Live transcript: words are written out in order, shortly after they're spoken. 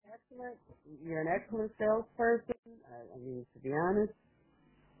excellent. You're an excellent salesperson. I mean, to be honest,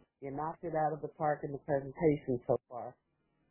 you knocked it out of the park in the presentation so far.